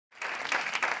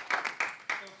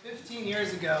15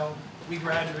 years ago, we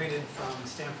graduated from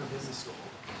Stanford Business School.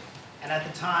 And at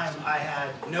the time, I had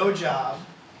no job,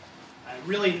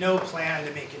 really no plan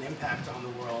to make an impact on the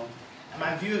world. And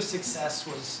my view of success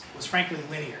was frankly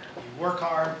linear. You work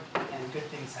hard, and good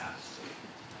things happen.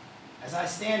 As I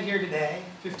stand here today,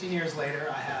 15 years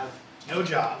later, I have no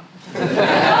job,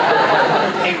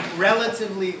 a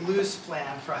relatively loose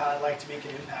plan for how I'd like to make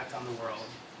an impact on the world.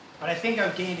 But I think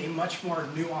I've gained a much more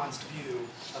nuanced view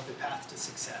of the path to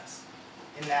success,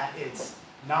 in that it's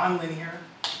non-linear,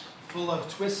 full of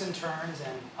twists and turns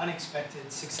and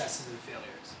unexpected successes and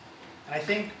failures. And I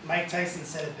think Mike Tyson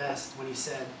said it best when he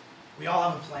said, "We all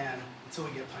have a plan until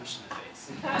we get punched in the face."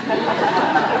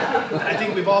 And I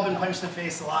think we've all been punched in the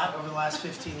face a lot over the last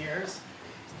 15 years.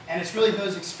 And it's really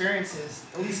those experiences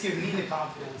at least give me the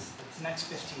confidence that the next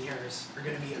 15 years are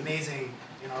going to be amazing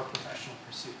in our professional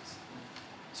pursuits.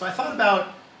 So I thought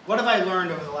about, what have I learned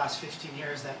over the last 15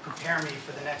 years that prepare me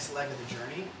for the next leg of the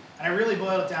journey? And I really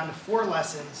boiled it down to 4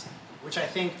 lessons, which I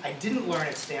think I didn't learn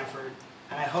at Stanford,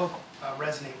 and I hope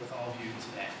resonate with all of you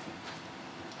today.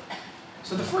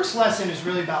 So the first lesson is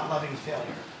really about loving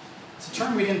failure. It's a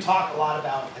term we didn't talk a lot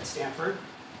about at Stanford,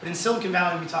 but in Silicon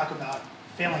Valley we talk about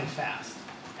failing fast.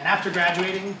 And after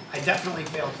graduating, I definitely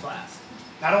failed fast.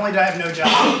 Not only did I have no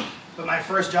job, but my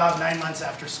first job 9 months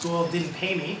after school didn't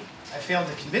pay me. I failed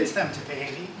to convince them to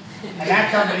pay me. And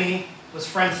that company was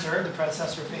Friendster, the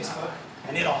predecessor of Facebook,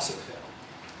 and it also failed.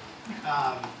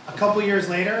 A couple years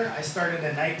later, I started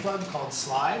a nightclub called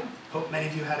Slide. Hope many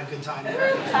of you had a good time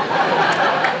there.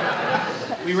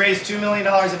 We raised $2 million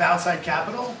of outside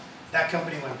capital. That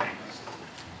company went bankrupt.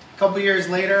 A couple years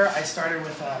later, I started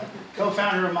with a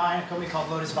co-founder of mine, a company called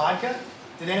Lotus Vodka.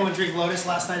 Did anyone drink Lotus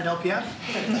last night at LPF?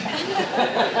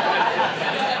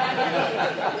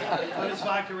 Lotus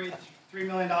Vodka raised $3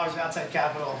 million of outside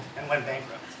capital and went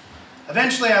bankrupt.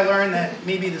 Eventually, I learned that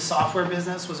maybe the software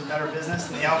business was a better business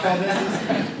than the alcohol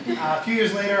business. A few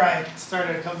years later, I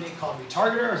started a company called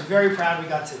Retargeter. I was very proud. We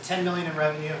got to 10 million in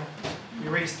revenue. We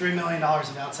raised $3 million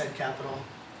of outside capital.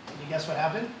 Can you guess what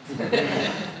happened?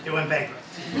 It went bankrupt.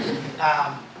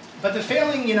 But the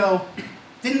failing,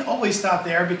 didn't always stop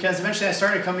there, because eventually I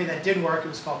started a company that did work. It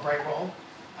was called Brightroll.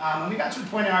 And we got to a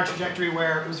point in our trajectory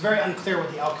where it was very unclear what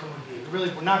the outcome would be. We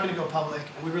really were not going to go public,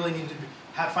 and we really needed to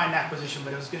find an acquisition,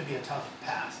 but it was going to be a tough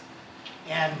pass.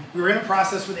 And we were in a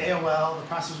process with AOL. The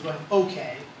process was going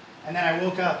okay. And then I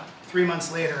woke up 3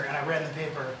 months later, and I read in the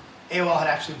paper, AOL had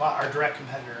actually bought our direct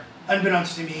competitor,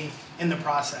 unbeknownst to me in the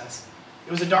process.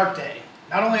 It was a dark day.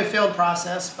 Not only a failed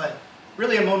process, but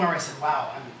really a moment where I said,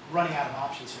 wow, I'm running out of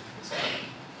options here for this company.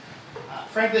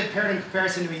 Frankly, it paired in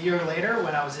comparison to a year later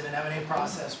when I was in an M&A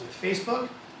process with Facebook,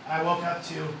 and I woke up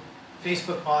to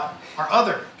Facebook bought our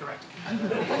other direct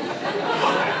competitor.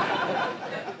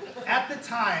 At the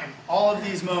time, all of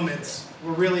these moments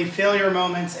were really failure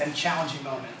moments and challenging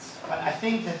moments. But I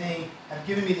think that they have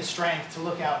given me the strength to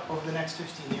look out over the next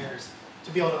 15 years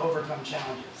to be able to overcome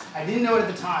challenges. I didn't know it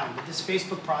at the time, but this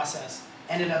Facebook process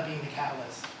ended up being the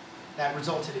catalyst that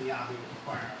resulted in Yahoo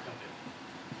acquiring our company.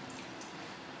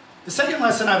 The second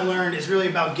lesson I've learned is really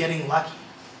about getting lucky.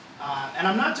 And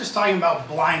I'm not just talking about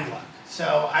blind luck.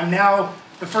 So I'm now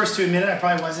the first to admit it, I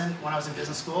probably wasn't when I was in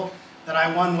business school, that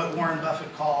I won what Warren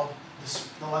Buffett called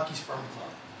the Lucky Sperm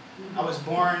Club. I was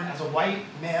born as a white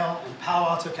male in Palo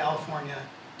Alto, California,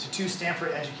 to 2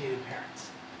 Stanford-educated parents.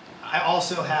 I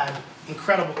also had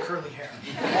incredible curly hair.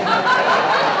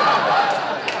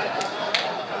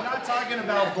 I'm not talking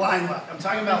about blind luck. I'm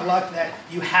talking about luck that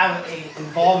you have an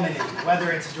involvement in, whether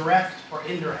it's direct or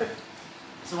indirect.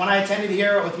 So when I attended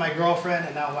here with my girlfriend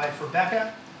and now wife,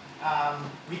 Rebecca,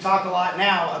 we talk a lot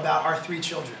now about our 3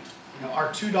 children.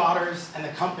 Our 2 daughters and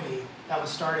the company that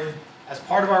was started as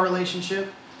part of our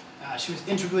relationship. She was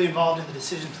integrally involved in the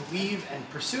decision to leave and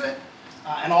pursue it,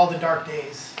 and all the dark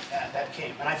days that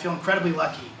came. And I feel incredibly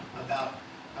lucky about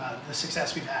the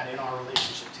success we've had in our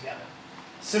relationship together.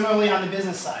 Similarly, on the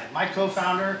business side, my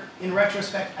co-founder, in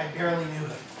retrospect, I barely knew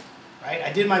him. Right?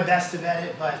 I did my best to vet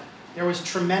it, but there was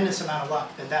tremendous amount of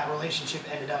luck that that relationship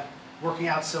ended up working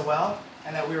out so well,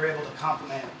 and that we were able to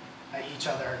complement each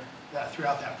other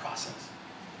throughout that process.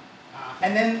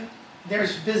 And then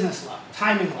there's business luck,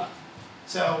 timing luck.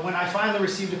 So when I finally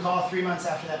received a call 3 months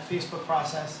after that Facebook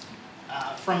process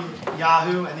from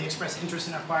Yahoo, and they expressed interest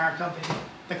in acquiring our company,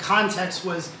 the context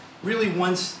was really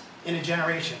once in a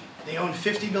generation. They owned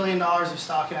 $50 billion of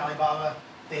stock in Alibaba.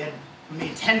 They had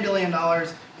made $10 billion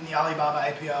in the Alibaba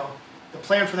IPO. The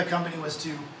plan for the company was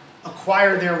to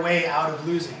acquire their way out of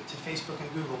losing to Facebook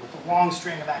and Google with a long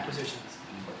string of acquisitions.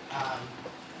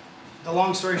 The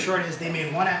long story short is they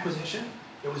made one acquisition.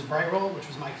 It was Brightroll, which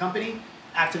was my company.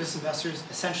 activist investors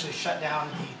essentially shut down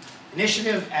the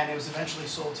initiative, and it was eventually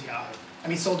sold to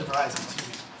sold to Verizon, excuse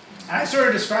me. And I sort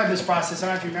of described this process. I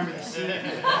don't know if you remember this scene in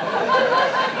the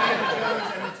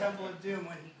Temple of Doom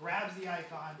when he grabs the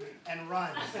icon and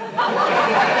runs. The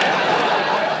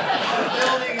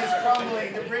building is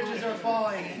crumbling, the bridges are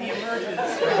falling, and he emerges.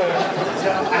 So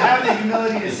I have the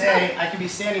humility to say I could be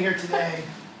standing here today,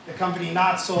 the company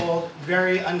not sold,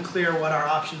 very unclear what our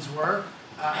options were,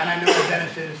 and I know I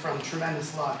benefited from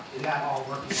tremendous luck in that all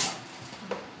working out.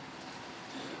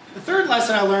 The third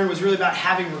lesson I learned was really about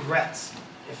having regrets.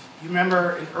 If you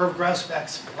remember in Irv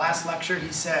Grousbeck's last lecture,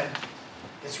 he said,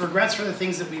 it's regrets for the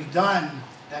things that we've done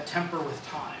that temper with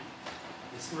time.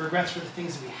 It's the regrets for the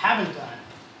things that we haven't done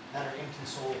that are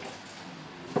inconsolable.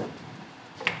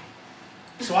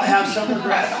 So I have some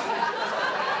regrets. I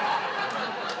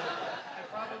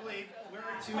probably wore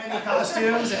too many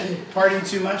costumes and partied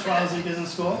too much while I was in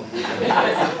business school.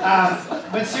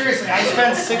 But seriously, I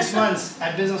spent 6 months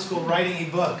at business school writing a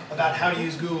book about how to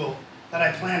use Google that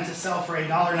I planned to sell for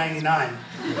 $1.99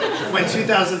 when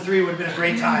 2003 would have been a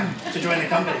great time to join the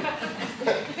company.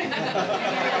 A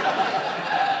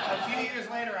few years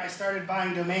later, I started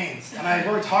buying domains, and I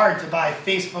worked hard to buy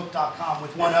Facebook.com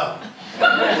with 1 O.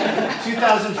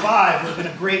 2005 would have been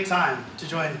a great time to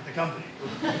join the company.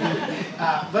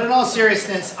 But in all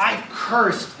seriousness, I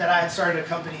cursed that I had started a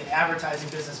company in the advertising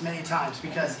business many times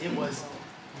because it was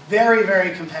very,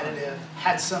 very competitive,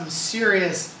 had some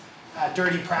serious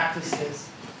dirty practices,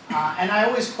 and I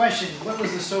always questioned what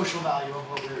was the social value of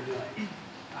what we were doing.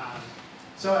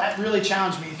 So that really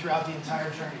challenged me throughout the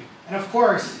entire journey. And of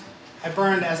course, I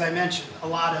burned, as I mentioned, a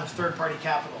lot of third-party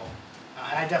capital,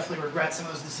 and I definitely regret some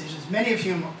of those decisions, many of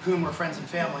whom were friends and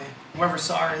family. Whoever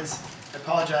saw is, I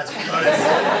apologize for notice.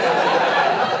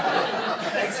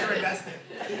 Thanks for investing.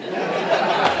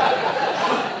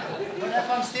 If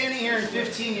I'm standing here in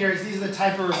 15 years, these are the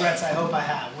type of regrets I hope I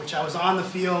have, which I was on the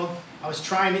field, I was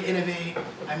trying to innovate,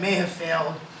 I may have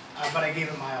failed, but I gave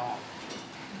it my all.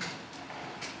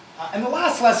 And the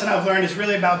last lesson I've learned is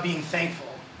really about being thankful.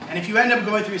 And if you end up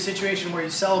going through a situation where you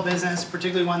sell a business,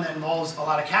 particularly one that involves a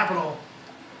lot of capital,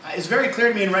 it's very clear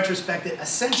to me in retrospect that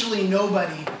essentially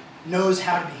nobody knows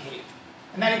how to behave.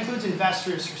 And that includes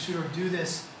investors who sort of do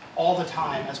this all the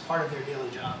time as part of their daily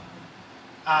job.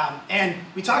 And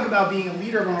we talk about being a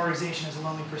leader of an organization as a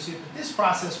lonely pursuit, but this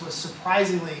process was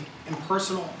surprisingly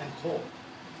impersonal and cold.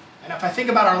 And if I think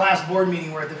about our last board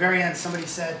meeting where at the very end somebody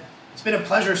said, it's been a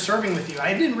pleasure serving with you,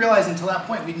 I didn't realize until that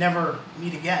point we'd never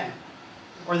meet again.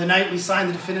 Or the night we signed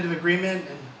the definitive agreement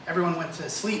and everyone went to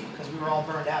sleep because we were all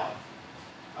burned out.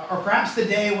 Or perhaps the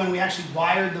day when we actually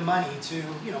wired the money to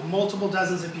multiple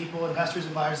dozens of people, investors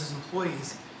and buyers as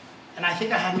employees. And I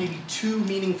think I had maybe 2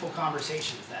 meaningful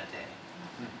conversations that day.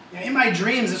 In my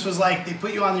dreams, this was like they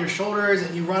put you on your shoulders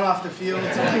and you run off the field.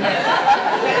 Right?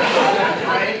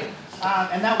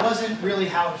 And that wasn't really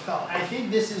how it felt. I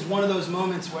think this is one of those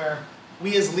moments where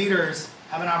we as leaders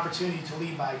have an opportunity to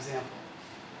lead by example.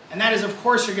 And that is, of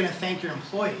course, you're going to thank your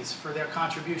employees for their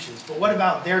contributions. But what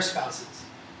about their spouses?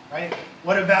 Right?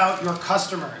 What about your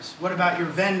customers? What about your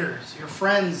vendors, your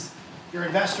friends, your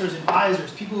investors,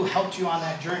 advisors, people who helped you on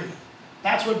that journey?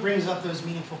 That's what brings up those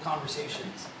meaningful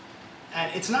conversations. And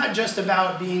it's not just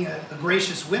about being a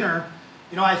gracious winner.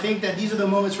 I think that these are the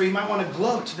moments where you might want to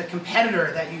gloat to the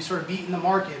competitor that you sort of beat in the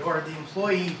market, or the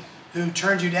employee who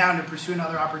turned you down to pursue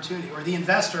another opportunity, or the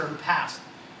investor who passed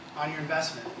on your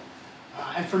investment.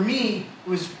 And for me, it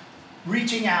was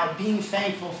reaching out, being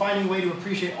thankful, finding a way to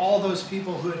appreciate all those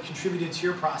people who had contributed to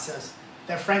your process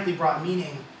that frankly brought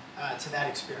meaning to that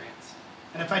experience.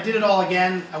 And if I did it all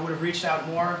again, I would have reached out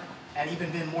more and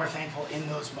even been more thankful in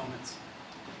those moments.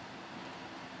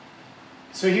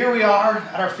 So here we are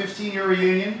at our 15-year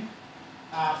reunion,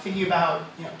 thinking about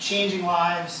changing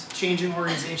lives, changing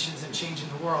organizations, and changing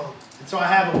the world. And so I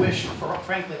have a wish for,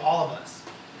 frankly, all of us.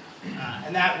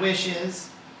 And that wish is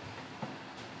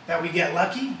that we get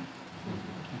lucky,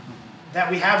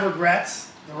 that we have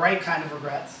regrets, the right kind of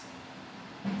regrets.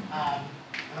 And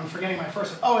I'm forgetting my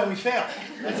first one. Oh, and we fail.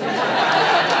 Just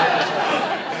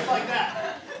like that.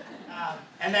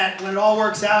 And that when it all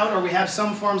works out, or we have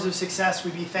some forms of success, we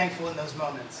be thankful in those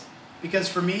moments. Because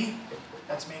for me,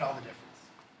 that's made all the difference.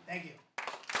 Thank you.